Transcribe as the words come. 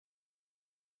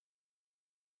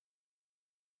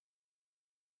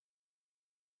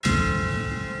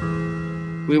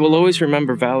We will always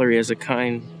remember Valerie as a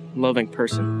kind, loving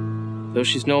person. Though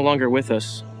she's no longer with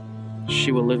us,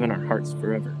 she will live in our hearts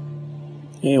forever.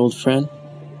 Hey, old friend.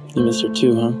 You miss her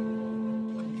too, huh?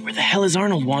 Where the hell is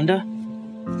Arnold, Wanda?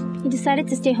 He decided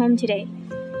to stay home today.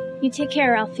 You take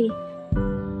care, Ralphie.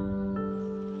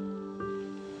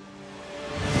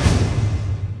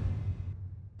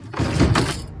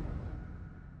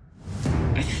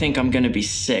 I think I'm gonna be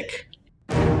sick.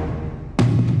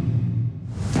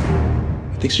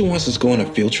 I think she wants us to go on a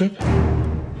field trip?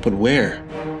 But where?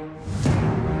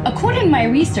 According to my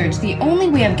research, the only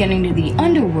way of getting to the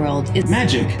underworld is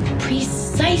magic.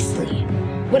 Precisely.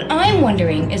 What I'm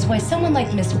wondering is why someone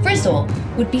like Miss Frizzle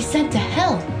would be sent to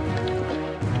hell.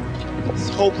 It's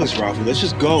hopeless, Ralphie. Let's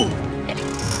just go.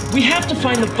 We have to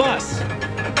find the bus.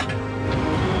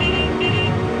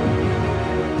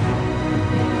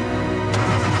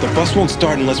 The bus won't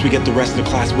start unless we get the rest of the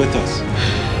class with us.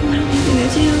 What are we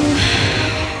gonna do?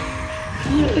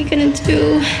 What are we gonna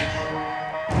do?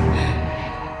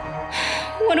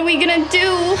 What are we gonna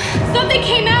do? Something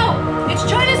came out! It's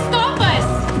trying to stop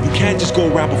us! You can't just go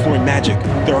around performing magic.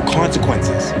 There are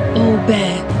consequences. Oh,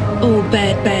 bad. Oh,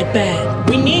 bad, bad, bad.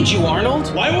 We need you,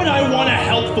 Arnold. Why would I want to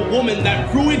help the woman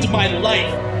that ruined my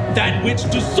life? That which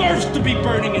deserves to be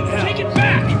burning in hell. Take it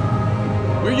back!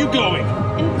 Where are you going?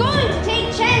 I'm going to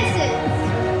take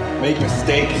chances! Make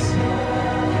mistakes.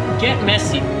 Get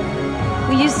messy.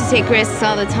 We used to take risks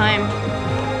all the time.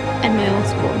 At my old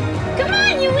school. Come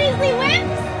on, you Weasley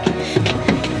wimps!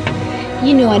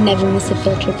 You know I'd never miss a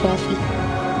field trip, Ralphie.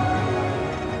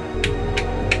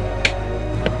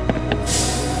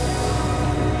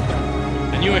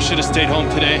 I knew I should have stayed home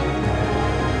today.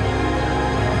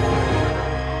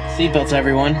 Seatbelts,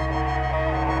 everyone.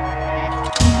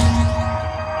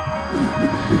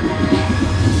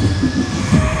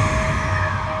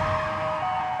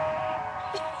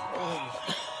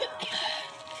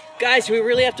 Guys, we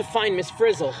really have to find Miss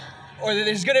Frizzle. Or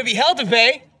there's gonna be hell to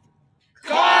pay.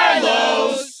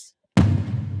 Carlos!